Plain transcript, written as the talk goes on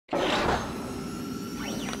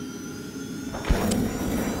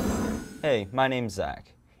Hey, my name's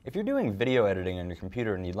Zach. If you're doing video editing on your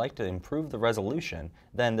computer and you'd like to improve the resolution,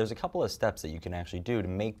 then there's a couple of steps that you can actually do to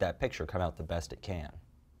make that picture come out the best it can.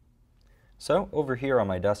 So over here on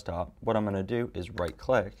my desktop, what I'm going to do is right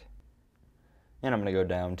click, and I'm going to go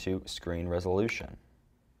down to Screen Resolution.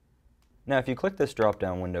 Now if you click this drop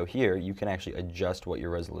down window here, you can actually adjust what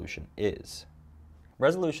your resolution is.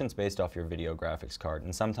 Resolution is based off your video graphics card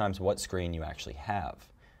and sometimes what screen you actually have.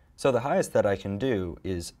 So the highest that I can do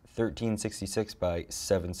is 1366 by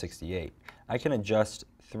 768. I can adjust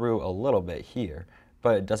through a little bit here,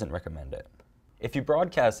 but it doesn't recommend it. If you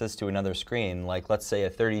broadcast this to another screen, like let's say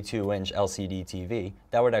a 32-inch LCD TV,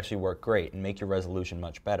 that would actually work great and make your resolution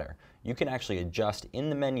much better. You can actually adjust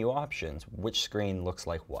in the menu options which screen looks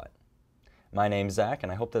like what. My name's Zach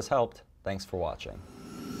and I hope this helped. Thanks for watching.